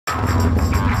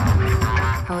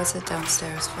How is it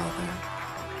downstairs, Father?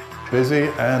 Busy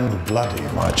and bloody,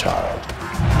 my child.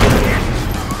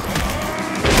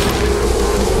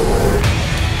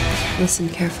 Listen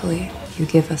carefully. You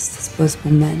give us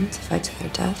disposable men to fight to their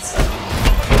deaths.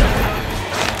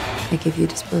 I give you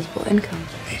disposable income.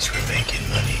 Means we're making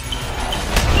money.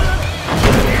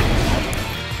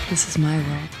 This is my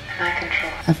world. And I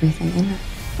control everything in it.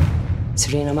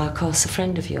 Serena Marcos, a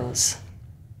friend of yours.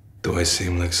 Do I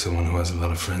seem like someone who has a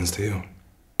lot of friends to you?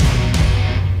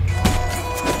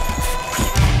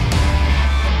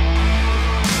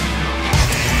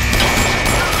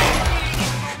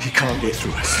 He can't get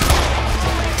through us.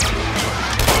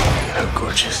 How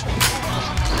gorgeous.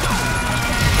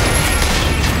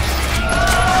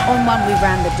 On one, we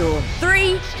ran the door.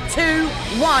 3, 2,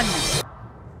 1.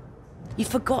 You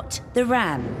forgot the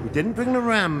ram. We didn't bring the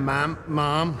ram,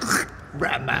 Mom.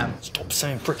 Ram, ma'am. Stop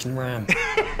saying frickin' ram.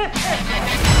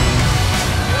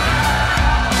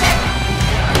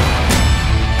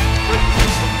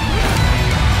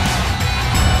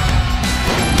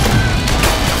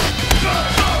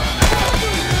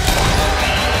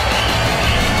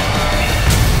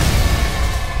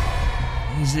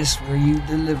 Is this where you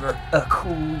deliver a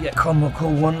cool yet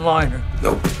comical one-liner?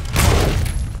 Nope.